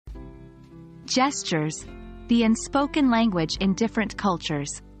Gestures, the unspoken language in different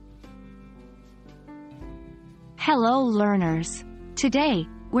cultures. Hello learners! Today,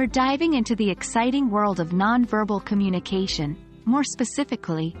 we're diving into the exciting world of nonverbal communication, more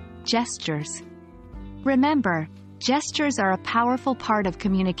specifically, gestures. Remember, gestures are a powerful part of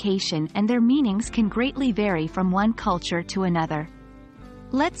communication and their meanings can greatly vary from one culture to another.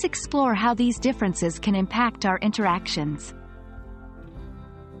 Let's explore how these differences can impact our interactions.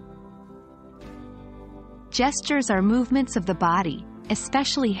 Gestures are movements of the body,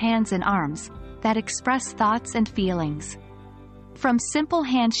 especially hands and arms, that express thoughts and feelings. From simple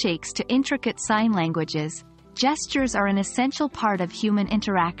handshakes to intricate sign languages, gestures are an essential part of human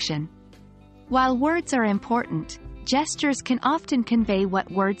interaction. While words are important, gestures can often convey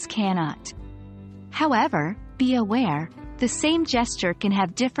what words cannot. However, be aware, the same gesture can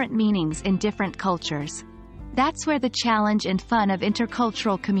have different meanings in different cultures. That's where the challenge and fun of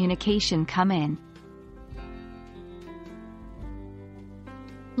intercultural communication come in.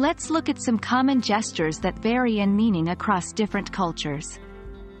 Let's look at some common gestures that vary in meaning across different cultures.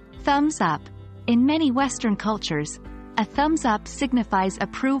 Thumbs up. In many Western cultures, a thumbs up signifies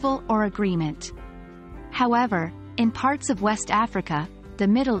approval or agreement. However, in parts of West Africa, the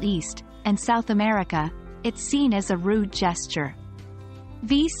Middle East, and South America, it's seen as a rude gesture.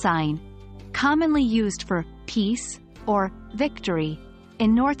 V sign. Commonly used for peace or victory.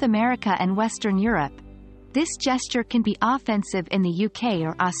 In North America and Western Europe, this gesture can be offensive in the UK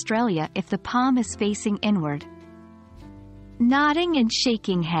or Australia if the palm is facing inward. Nodding and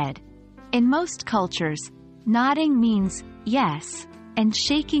shaking head. In most cultures, nodding means yes, and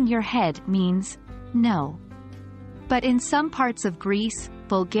shaking your head means no. But in some parts of Greece,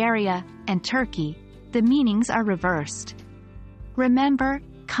 Bulgaria, and Turkey, the meanings are reversed. Remember,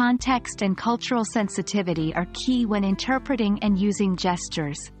 context and cultural sensitivity are key when interpreting and using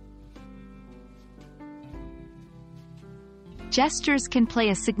gestures. Gestures can play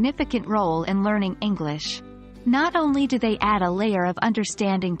a significant role in learning English. Not only do they add a layer of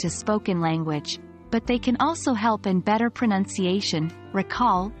understanding to spoken language, but they can also help in better pronunciation,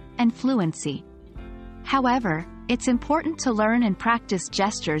 recall, and fluency. However, it's important to learn and practice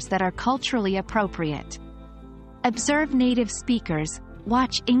gestures that are culturally appropriate. Observe native speakers,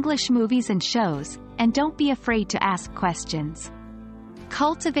 watch English movies and shows, and don't be afraid to ask questions.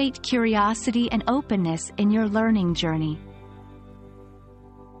 Cultivate curiosity and openness in your learning journey.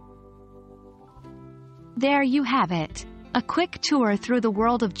 There you have it, a quick tour through the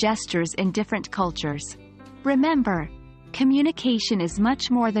world of gestures in different cultures. Remember, communication is much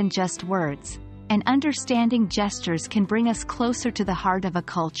more than just words, and understanding gestures can bring us closer to the heart of a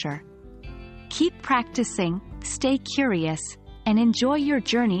culture. Keep practicing, stay curious, and enjoy your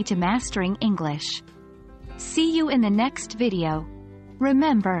journey to mastering English. See you in the next video.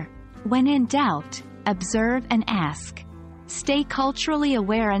 Remember, when in doubt, observe and ask. Stay culturally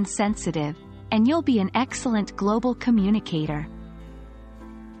aware and sensitive, and you'll be an excellent global communicator.